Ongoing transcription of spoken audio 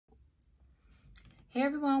Hey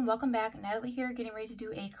everyone, welcome back. Natalie here, getting ready to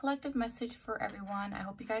do a collective message for everyone. I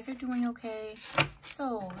hope you guys are doing okay.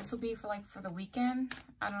 So this will be for the weekend.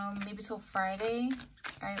 I don't know, maybe till Friday.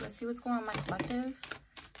 All right, let's see what's going on in my collective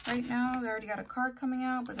right now. We already got a card coming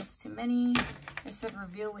out, but that's too many. It said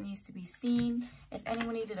reveal what needs to be seen. If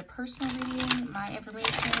anyone needed a personal reading, my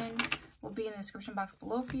information will be in the description box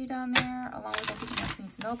below for you down there, along with everything else you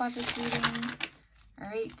need to know about this reading. All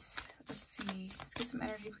right. Let's see. Let's get some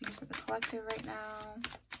energy, please, for the collective right now.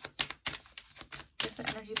 Get some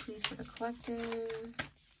energy, please, for the collective.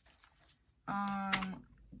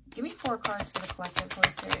 Give me 4 cards for the collective, Holy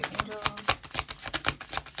Spirit, Angels.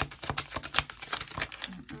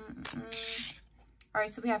 All right,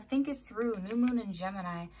 so we have Think It Through, New Moon and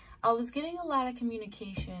Gemini. I was getting a lot of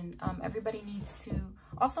communication. Everybody needs to.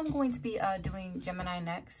 Also, I'm going to be doing Gemini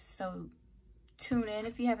next, so tune in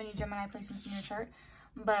if you have any Gemini placements in your chart.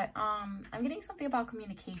 But I'm getting something about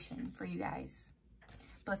communication for you guys.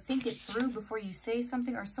 But think it through before you say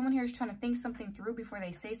something, or someone here is trying to think something through before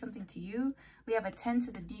they say something to you. We have attend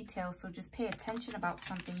to the details, so just pay attention about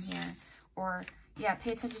something here. Or, yeah,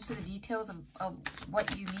 pay attention to the details of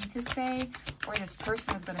what you need to say, or this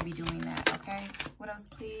person is going to be doing that, okay? What else,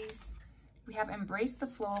 please? We have Embrace the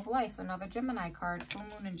Flow of Life, another Gemini card. Full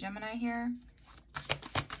Moon and Gemini here.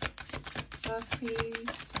 What else, please,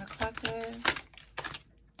 for the collective?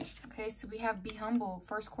 Okay, so we have Be Humble,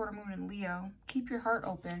 first quarter moon in Leo. Keep your heart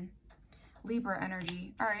open, Libra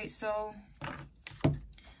energy. All right, so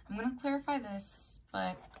I'm going to clarify this,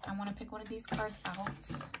 but I want to pick one of these cards out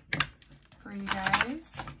for you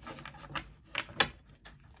guys.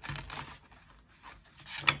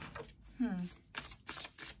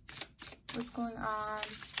 What's going on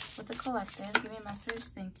with the collective? Give me a message.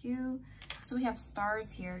 Thank you. So we have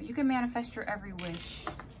stars here. You can manifest your every wish.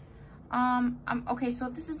 Okay, so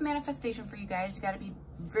if this is manifestation for you guys, you got to be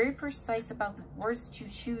very precise about the words that you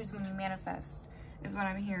choose when you manifest, is what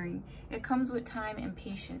I'm hearing. It comes with time and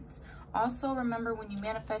patience. Also, remember, when you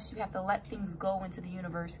manifest, you have to let things go into the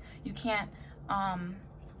universe. You can't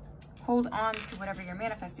hold on to whatever you're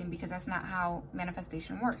manifesting, because that's not how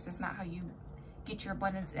manifestation works. That's not how you get your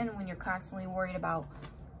abundance in, when you're constantly worried about,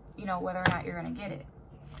 you know, whether or not you're going to get it.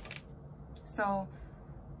 So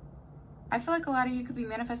I feel like a lot of you could be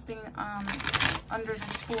manifesting under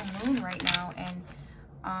this full moon right now,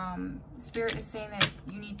 and Spirit is saying that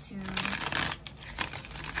you need to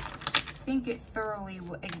think it thoroughly,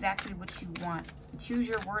 exactly what you want. Choose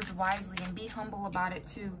your words wisely and be humble about it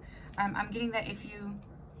too. I'm getting that if you,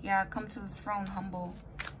 come to the throne humble.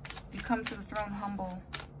 If you come to the throne humble,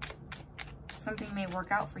 something may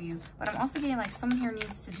work out for you. But I'm also getting like someone here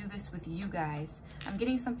needs to do this with you guys. I'm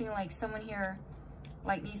getting something like someone here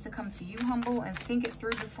needs to come to you humble and think it through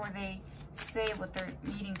before they say what they're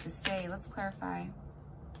needing to say. Let's clarify.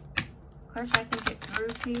 Clarify, think it through,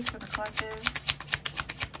 please, for the collective.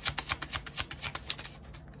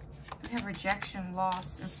 We have rejection,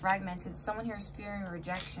 loss, and fragmented. Someone here is fearing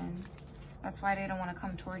rejection. That's why they don't want to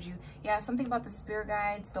come towards you. Yeah, something about the spirit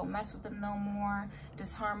guides. Don't mess with them no more.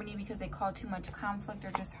 Disharmony because they cause too much conflict or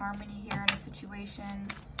disharmony here in a situation.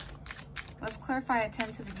 Let's clarify,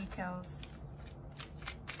 attend to the details.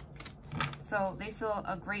 So they feel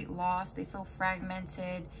a great loss. They feel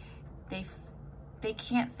fragmented. They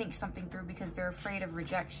can't think something through because they're afraid of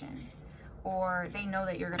rejection, or they know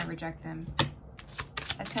that you're going to reject them.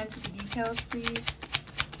 Attend to the details, please,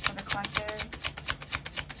 for the collective.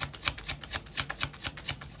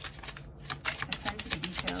 Attend to the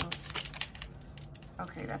details.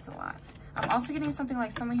 Okay, that's a lot. I'm also getting something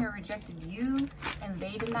like someone here rejected you and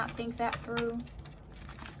they did not think that through.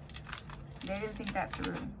 They didn't think that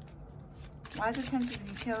through. Why is attend to the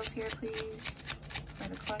details here, please, for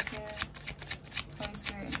the collective, Holy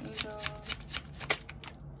Spirit, and angels?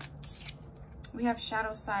 We have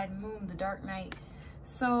shadow side, moon, the dark night.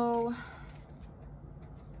 So,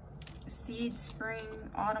 seed, spring,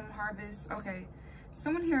 autumn, harvest. Okay,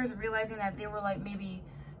 someone here is realizing that they were like maybe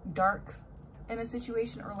dark in a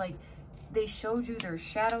situation, or like they showed you their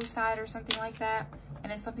shadow side or something like that.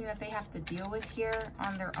 And it's something that they have to deal with here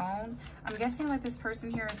on their own. I'm guessing like this person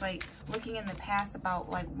here is like looking in the past about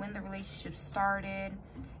like when the relationship started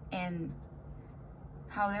and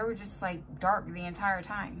how they were just like dark the entire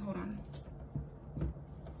time. Hold on.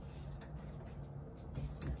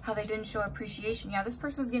 How they didn't show appreciation. Yeah, this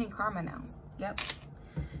person is getting karma now. Yep.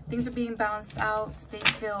 Things are being balanced out. They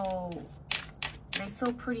feel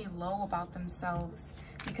pretty low about themselves,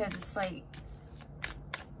 because it's like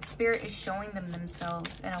Spirit is showing them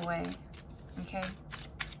themselves in a way. Okay.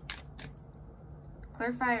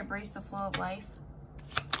 Clarify, embrace the flow of life.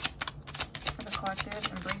 For the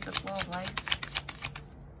collective, embrace the flow of life.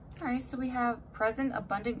 All right, so we have present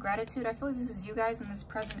abundant gratitude. I feel like this is you guys in this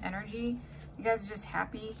present energy. You guys are just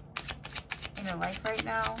happy in your life right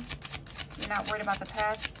now. You're not worried about the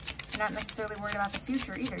past. You're not necessarily worried about the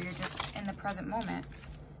future either. You're just in the present moment.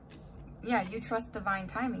 Yeah, you trust divine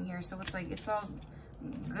timing here. So it's like, it's all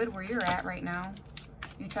good where you're at right now.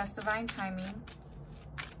 You trust divine timing.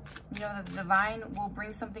 You know that the divine will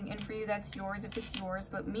bring something in for you that's yours if it's yours.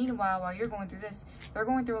 But meanwhile, while you're going through this, they're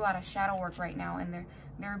going through a lot of shadow work right now, and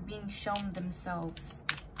they're being shown themselves.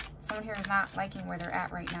 Someone here is not liking where they're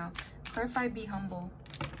at right now. Clarify, be humble.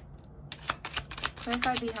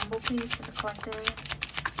 Clarify, be humble, please, for the collective.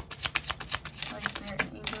 Holy Spirit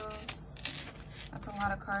and angels. That's a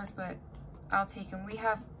lot of cards, but I'll take them. We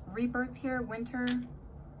have rebirth here, winter.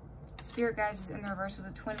 Spirit guides is in the reverse with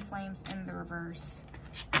the twin flames in the reverse.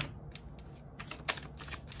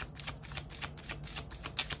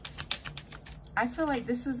 I feel like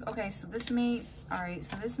this was, okay, so this may, all right,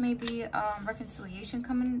 so this may be reconciliation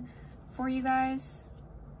coming for you guys.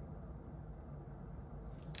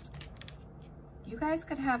 You guys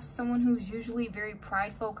could have someone who's usually very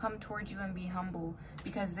prideful come towards you and be humble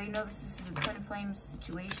because they know that this is a twin flame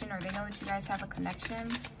situation, or they know that you guys have a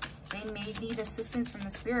connection. They may need assistance from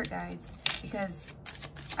the spirit guides, because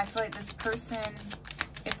I feel like this person,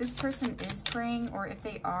 if this person is praying, or if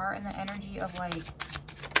they are in the energy of like,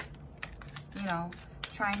 you know,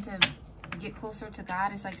 trying to get closer to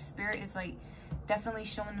God, it's like spirit is like definitely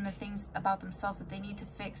showing them the things about themselves that they need to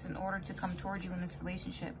fix in order to come towards you in this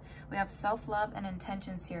relationship. We have self-love and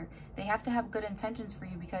intentions here. They have to have good intentions for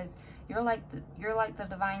you, because you're like the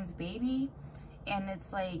divine's baby, and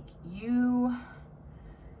it's like you're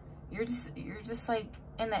just like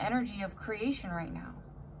in the energy of creation right now.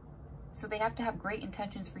 So they have to have great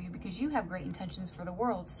intentions for you, because you have great intentions for the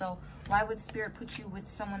world. So why would spirit put you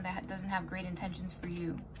with someone that doesn't have great intentions for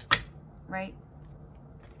you, right?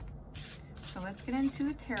 So let's get into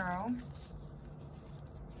the tarot,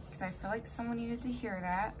 because I feel like someone needed to hear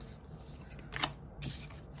that.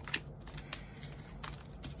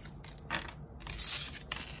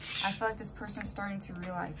 I feel like this person's starting to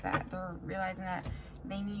realize that. They're realizing that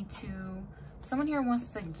they need to, someone here wants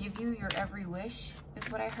to give you your every wish,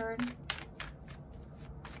 is what I heard.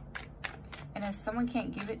 And if someone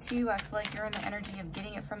can't give it to you, I feel like you're in the energy of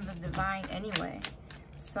getting it from the divine anyway.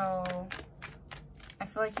 So I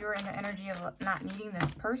feel like you're in the energy of not needing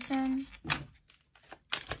this person.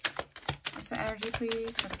 What's the energy,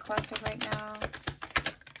 please, for the collective right now?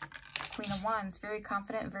 Queen of Wands, very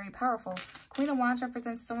confident, very powerful. Queen of Wands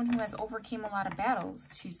represents someone who has overcame a lot of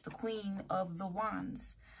battles. She's the queen of the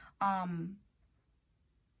wands.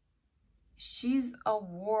 She's a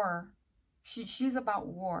war. She's about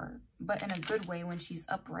war, but in a good way when she's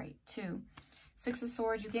upright too. Six of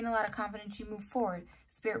Swords, you gain a lot of confidence, you move forward.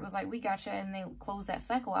 Spirit was like, we gotcha, and they close that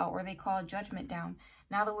cycle out, or they call judgment down.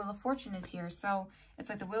 Now the Wheel of Fortune is here. So it's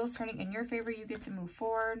like the wheel is turning in your favor. You get to move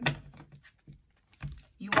forward.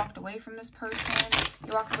 You walked away from this person.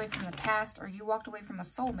 You walked away from the past, or you walked away from a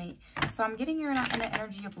soulmate. So I'm getting you're not in the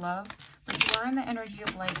energy of love, but you are in the energy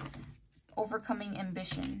of like overcoming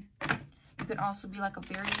ambition. You could also be like a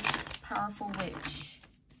very powerful witch.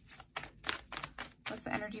 What's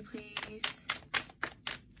the energy, please,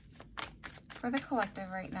 for the collective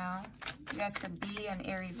right now? You guys could be an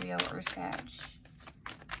Aries, Leo, or Sag.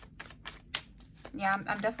 Yeah,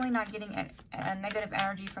 I'm definitely not getting a negative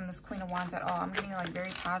energy from this Queen of Wands at all. I'm getting like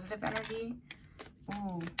very positive energy.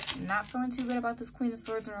 Ooh, not feeling too good about this Queen of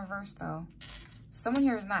Swords in reverse though. Someone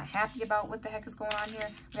here is not happy about what the heck is going on here.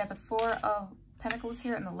 We have the Four of Pentacles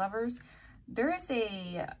here and the Lovers. There is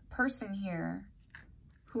a person here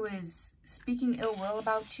who is speaking ill will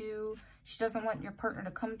about you. She doesn't want your partner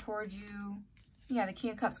to come towards you. Yeah, the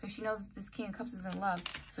King of Cups, because she knows this King of Cups is in love.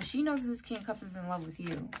 So she knows this King of Cups is in love with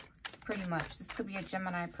you. Pretty much. This could be a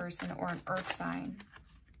Gemini person or an earth sign.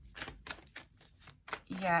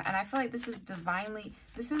 Yeah, and I feel like this is definitely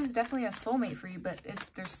a soulmate for you, but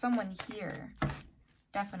there's someone here.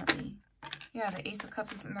 Definitely. Yeah, the Ace of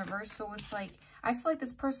Cups is in reverse, so it's like, I feel like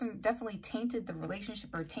this person definitely tainted the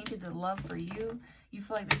relationship or tainted the love for you. You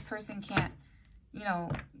feel like this person can't, you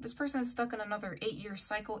know, this person is stuck in another 8-year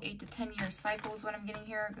cycle, 8 to 10-year cycle is what I'm getting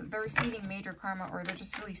here. They're receiving major karma, or they're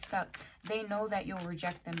just really stuck. They know that you'll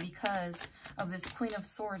reject them because of this Queen of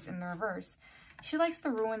Swords in the reverse. She likes to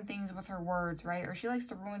ruin things with her words, right? Or she likes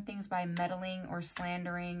to ruin things by meddling or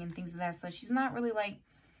slandering and things of that such. She's not really like,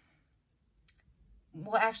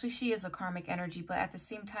 well, actually she is a karmic energy, but at the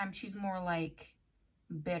same time, she's more like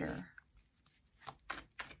bitter.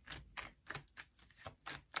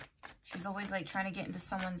 She's always like trying to get into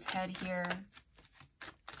someone's head here.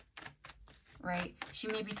 right? She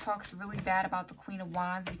maybe talks really bad about the Queen of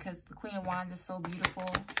Wands because the Queen of Wands is so beautiful.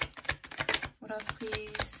 What else,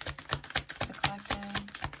 please? The collective.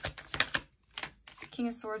 King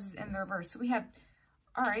of Swords is in the reverse. So we have,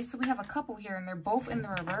 all right, so we have a couple here and they're both in the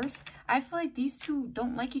reverse. I feel like these two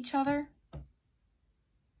don't like each other.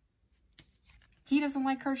 He doesn't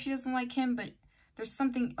like her, she doesn't like him, but there's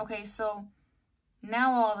something, okay, so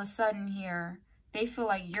now all of a sudden here, they feel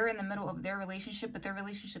like you're in the middle of their relationship, but their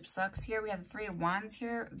relationship sucks here. We have the Three of Wands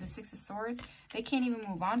here, the Six of Swords. They can't even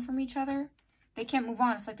move on from each other. They can't move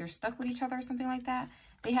on. It's like they're stuck with each other or something like that.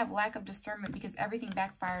 They have lack of discernment because everything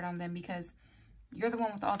backfired on them because you're the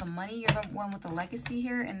one with all the money. You're the one with the legacy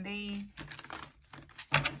here, and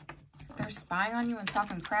they're spying on you and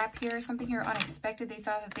talking crap here. Something here unexpected. They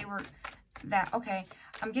thought that they were that. Okay,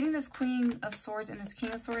 I'm getting this Queen of Swords and this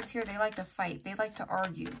King of Swords here. They like to fight. They like to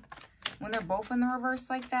argue. When they're both in the reverse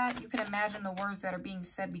like that, you can imagine the words that are being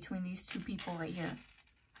said between these two people right here,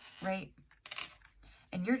 right?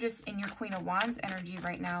 And you're just in your Queen of Wands energy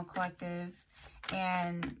right now, collective,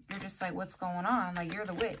 and you're just like, what's going on? Like, you're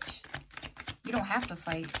the witch. You don't have to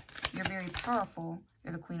fight. You're very powerful.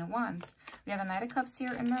 You're the Queen of Wands. We have the Knight of Cups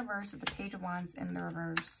here in the reverse with the Page of Wands in the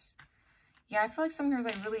reverse. Yeah, I feel like someone here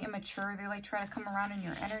is like really immature. They like try to come around in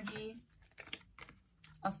your energy.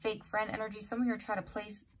 A fake friend energy. Someone here try to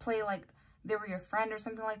play like they were your friend or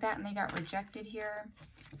something like that and they got rejected here.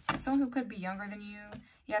 Someone who could be younger than you.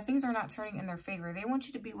 Yeah, things are not turning in their favor. They want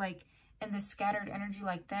you to be like in this scattered energy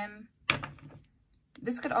like them.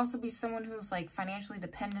 This could also be someone who's like financially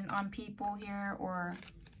dependent on people here, or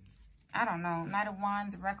I don't know, Knight of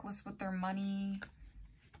Wands, reckless with their money.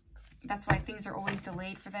 That's why things are always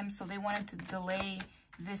delayed for them. So they wanted to delay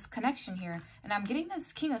this connection here. And I'm getting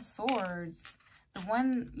this King of Swords. The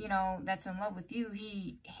one, you know, that's in love with you,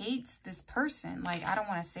 he hates this person. Like, I don't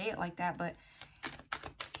want to say it like that, but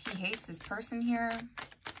he hates this person here.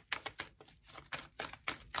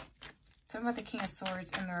 Tell me about the King of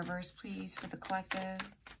Swords in the reverse, please, for the collective.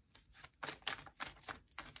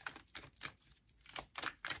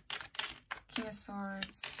 King of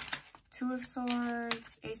Swords, Two of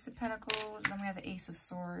Swords, Ace of Pentacles, then we have the Ace of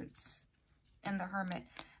Swords and the Hermit.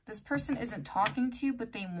 This person isn't talking to you,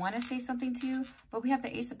 but they want to say something to you. But we have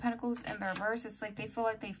the Ace of Pentacles in the reverse. It's like they feel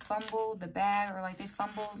like they fumbled the bag, or like they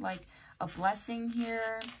fumbled like a blessing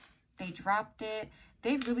here. They dropped it.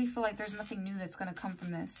 They really feel like there's nothing new that's going to come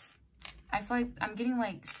from this. I feel like I'm getting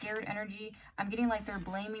like scared energy. I'm getting like they're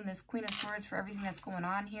blaming this Queen of Swords for everything that's going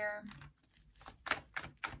on here.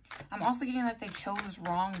 I'm also getting like they chose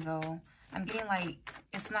wrong though. I'm getting like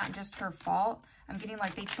it's not just her fault. I'm getting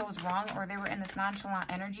like they chose wrong, or they were in this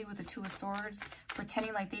nonchalant energy with the Two of Swords,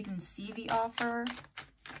 pretending like they didn't see the offer.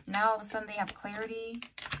 Now all of a sudden they have clarity.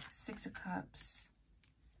 Six of Cups.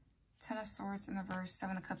 Ten of Swords in reverse.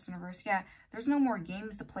 Seven of Cups in reverse. Yeah, there's no more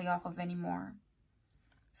games to play off of anymore.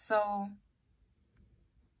 So,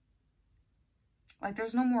 like,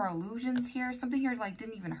 there's no more illusions here. Something here, like,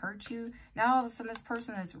 didn't even hurt you. Now, all of a sudden, this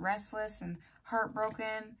person is restless and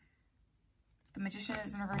heartbroken. The Magician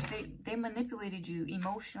is in reverse. They manipulated you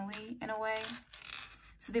emotionally, in a way.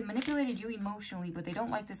 So, they manipulated you emotionally, but they don't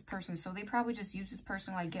like this person. So, they probably just use this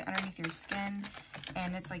person, like, get underneath your skin.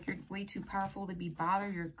 And it's like, you're way too powerful to be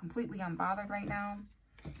bothered. You're completely unbothered right now.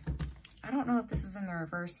 I don't know if this is in the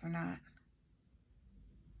reverse or not.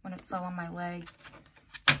 When it fell on my leg.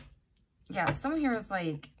 Yeah, someone here is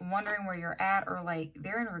like wondering where you're at, or like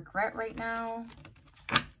they're in regret right now.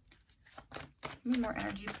 Give me more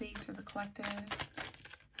energy, please, for the collective.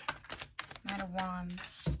 Knight of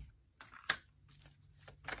Wands.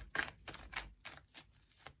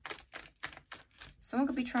 Someone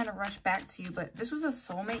could be trying to rush back to you, but this was a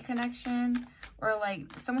soulmate connection, or like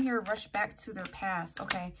someone here rushed back to their past.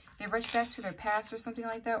 Okay, they rushed back to their past or something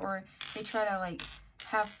like that, or they try to like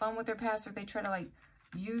have fun with their past, or they try to like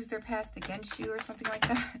use their past against you or something like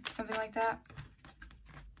that. Something like that.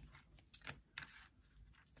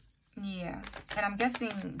 Yeah. And I'm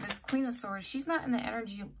guessing this Queen of Swords, she's not in the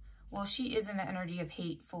energy, well, she is in the energy of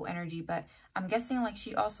hateful energy, but I'm guessing like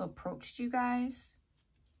she also approached you guys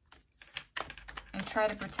and tried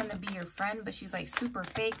to pretend to be your friend, but she's like super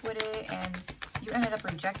fake with it, and you ended up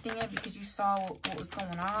rejecting it because you saw what was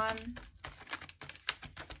going on.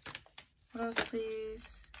 What else,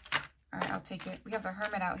 please? All right, I'll take it. We have the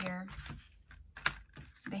Hermit out here.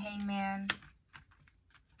 The Hangman.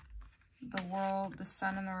 The World. The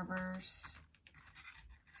Sun in the reverse.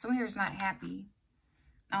 Someone here is not happy.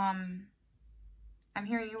 I'm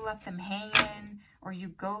hearing you left them hanging, or you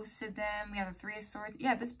ghosted them. We have the Three of Swords.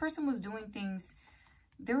 Yeah, this person was doing things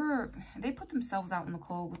they put themselves out in the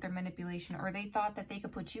cold with their manipulation, or they thought that they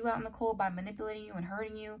could put you out in the cold by manipulating you and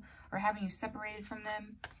hurting you or having you separated from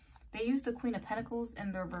them. They used the Queen of Pentacles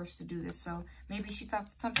in the reverse to do this. So maybe she thought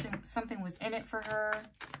something was in it for her.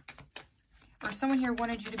 Or someone here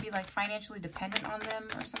wanted you to be like financially dependent on them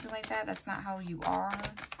or something like that. That's not how you are.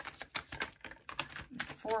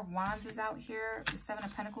 The Four of Wands is out here. The Seven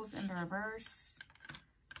of Pentacles in the reverse.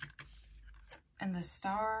 And the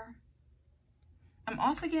Star. I'm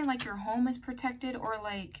also getting like your home is protected, or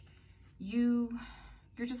like you're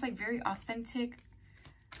just like very authentic.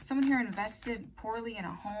 Someone here invested poorly in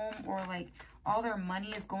a home, or like all their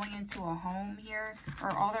money is going into a home here,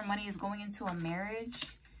 or all their money is going into a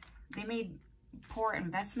marriage. They made poor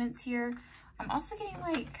investments here. I'm also getting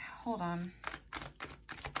like, hold on,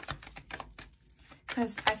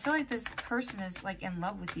 because I feel like this person is like in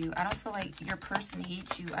love with you. I don't feel like your person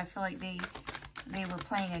hates you. I feel like they were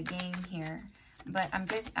playing a game here. But I'm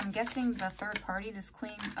guessing the third party, this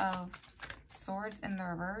Queen of Swords in the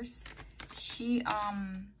reverse, she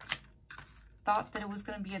thought that it was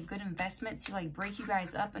going to be a good investment to like break you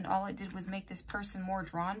guys up, and all it did was make this person more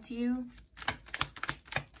drawn to you.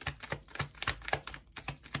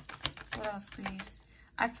 What else, please?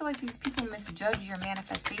 I feel like these people misjudge your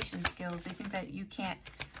manifestation skills. They think that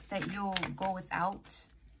you'll go without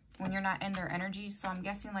when you're not in their energy. So I'm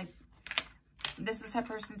guessing like this is the type of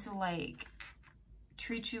person to like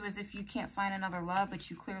treat you as if you can't find another love, but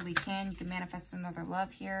you clearly can. You can manifest another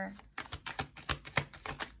love here.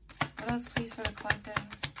 What else, please, for the collective?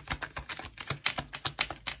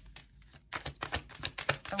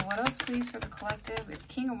 And what else, please, for the collective? With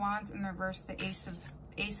King of Wands in reverse, the Ace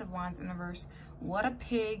of Wands in reverse. What a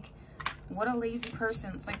pig. What a lazy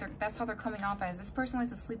person. It's like that's how they're coming off as. This person likes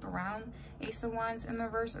to sleep around. Ace of Wands in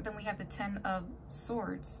reverse. Or then we have the Ten of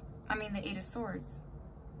Swords. I mean, the Eight of Swords.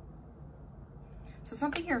 So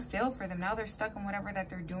something here failed for them. Now they're stuck in whatever that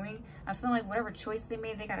they're doing. I feel like whatever choice they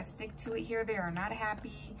made, they got to stick to it here. They are not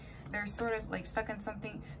happy. They're sort of like stuck in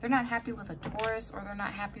something. They're not happy with a Taurus, or they're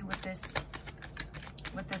not happy with this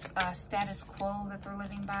status quo that they're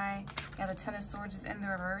living by. Yeah, the Ten of Swords is in the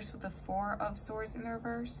reverse with the Four of Swords in the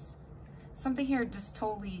reverse. Something here just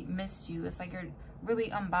totally missed you. It's like you're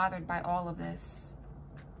really unbothered by all of this.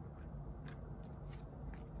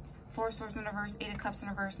 Four of Swords in reverse, Eight of Cups in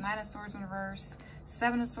reverse, Nine of Swords in reverse,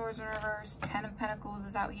 Seven of Swords in reverse, Ten of Pentacles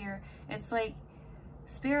is out here. It's like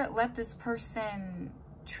Spirit let this person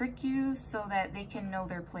trick you so that they can know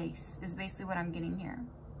their place, is basically what I'm getting here.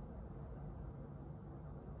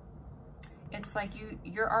 It's like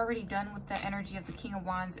you're already done with the energy of the King of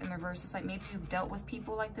Wands in reverse. It's like maybe you've dealt with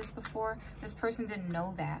people like this before. This person didn't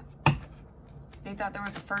know that. They thought they were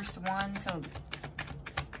the first one to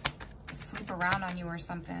sleep around on you or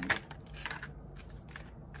something.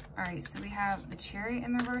 All right, so we have the Chariot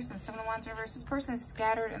in the reverse and Seven of Wands in reverse. This person is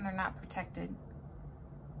scattered and they're not protected.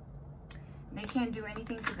 They can't do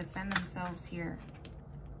anything to defend themselves here.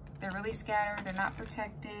 They're really scattered. They're not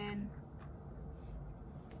protected.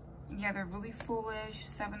 Yeah, they're really foolish.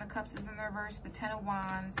 Seven of Cups is in the reverse. The Ten of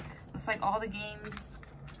Wands. It's like all the games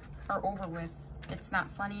are over with. It's not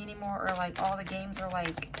funny anymore, or like all the games are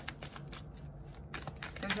like,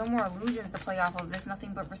 there's no more illusions to play off of. There's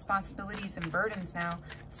nothing but responsibilities and burdens now.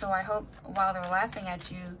 So I hope while they're laughing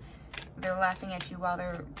at you while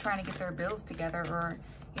they're trying to get their bills together, or,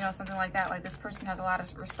 you know, something like that. Like this person has a lot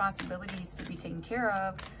of responsibilities to be taken care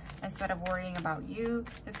of instead of worrying about you.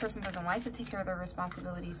 This person doesn't like to take care of their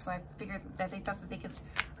responsibilities. So I figured that they thought that they could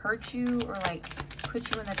hurt you or like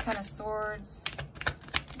put you in the Ten of Swords.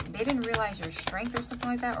 They didn't realize your strength or something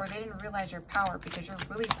like that, or they didn't realize your power, because you're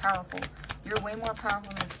really powerful. You're way more powerful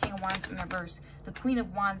than this King of Wands in reverse. The Queen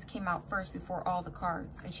of Wands came out first before all the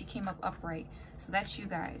cards, and she came up upright. So that's you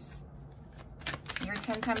guys. You're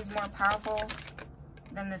 10 times more powerful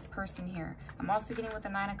than this person here. I'm also getting with the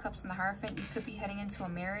Nine of Cups and the Hierophant. You could be heading into a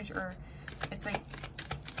marriage, or it's like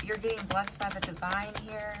you're getting blessed by the divine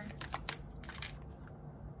here.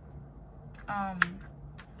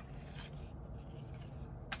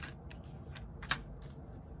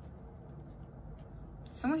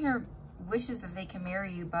 Someone here wishes that they can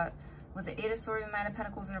marry you, but with the Eight of Swords and Nine of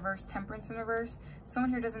Pentacles in reverse, Temperance in reverse,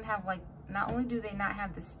 someone here doesn't have, like, not only do they not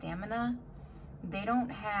have the stamina, they don't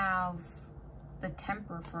have the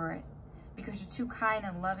temper for it, because you're too kind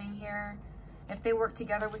and loving here. If they work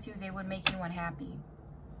together with you, they would make you unhappy,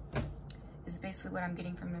 is basically what I'm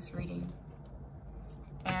getting from this reading.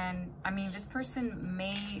 And I mean, this person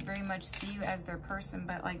may very much see you as their person,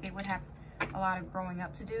 but like they would have a lot of growing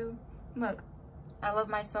up to do. Look, I love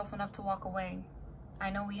myself enough to walk away.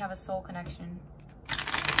 I know we have a soul connection.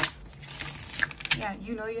 Yeah,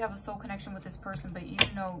 you know you have a soul connection with this person, but you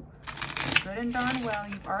know good and darn well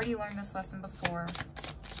you've already learned this lesson before.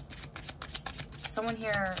 Someone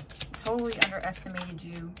here totally underestimated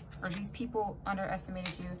you, or these people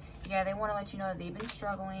underestimated you. Yeah, they want to let you know that they've been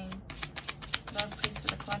struggling. What else, please, for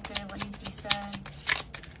the collective? What needs to be said?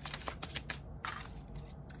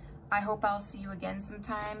 I hope I'll see you again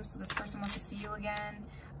sometime. So this person wants to see you again.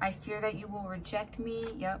 I fear that you will reject me.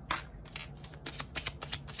 Yep.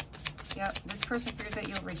 Yep. This person fears that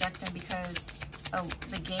you'll reject them because of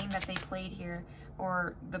the game that they played here,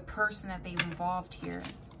 or the person that they've involved here.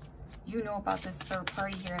 You know about this third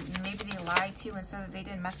party here. Maybe they lied to you and said that they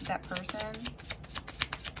didn't mess with that person.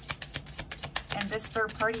 And this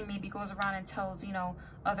third party maybe goes around and tells, you know,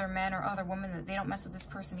 other men or other women that they don't mess with this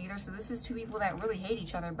person either. So this is two people that really hate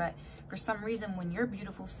each other. But for some reason, when your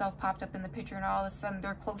beautiful self popped up in the picture and all of a sudden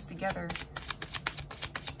they're close together.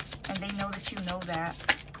 And they know that you know that.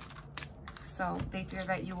 So they fear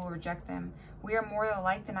that you will reject them. We are more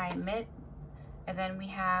alike than I admit. And then we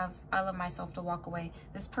have, I love myself to walk away.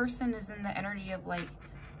 This person is in the energy of like,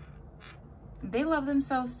 they love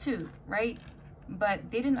themselves too, right?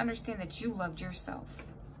 But they didn't understand that you loved yourself.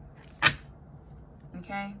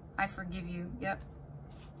 Okay? I forgive you. Yep.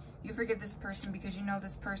 You forgive this person because you know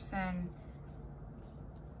this person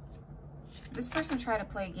tried to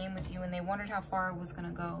play a game with you and they wondered how far it was going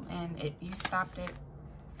to go. And you stopped it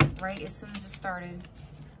right as soon as it started.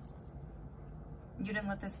 You didn't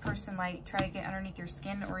let this person like try to get underneath your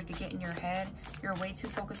skin or to get in your head. You're way too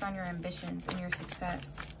focused on your ambitions and your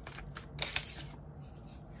success.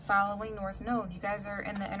 Following North Node. You guys are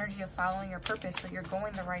in the energy of following your purpose, so you're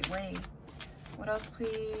going the right way. What else,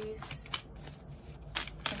 please?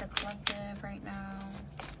 For the collective right now.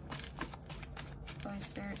 Holy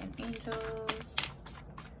Spirit and angels.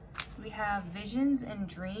 We have visions and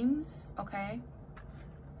dreams. Okay.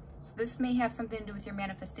 So this may have something to do with your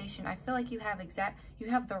manifestation. I feel like you have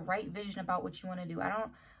the right vision about what you want to do. I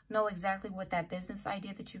don't know exactly what that business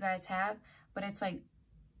idea that you guys have, but it's like,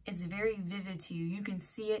 it's very vivid to you. You can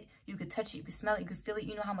see it, you can touch it, you can smell it, you can feel it.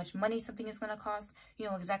 You know how much money something is going to cost. You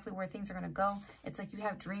know exactly where things are going to go. It's like you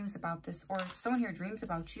have dreams about this, or someone here dreams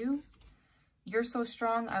about you. You're so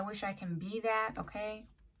strong. I wish I can be that, okay?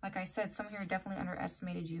 Like I said, someone here definitely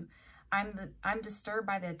underestimated you. I'm disturbed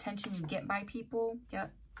by the attention you get by people.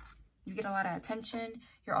 Yep. You get a lot of attention.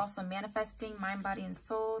 You're also manifesting mind, body, and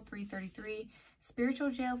soul. 333. Spiritual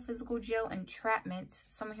jail, physical jail, entrapment.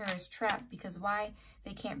 Someone here is trapped because why?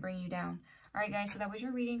 They can't bring you down. All right, guys. So that was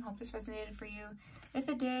your reading. Hope this resonated for you. If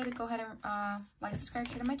it did, go ahead and like, subscribe,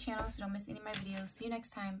 share to my channel so you don't miss any of my videos. See you next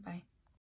time. Bye.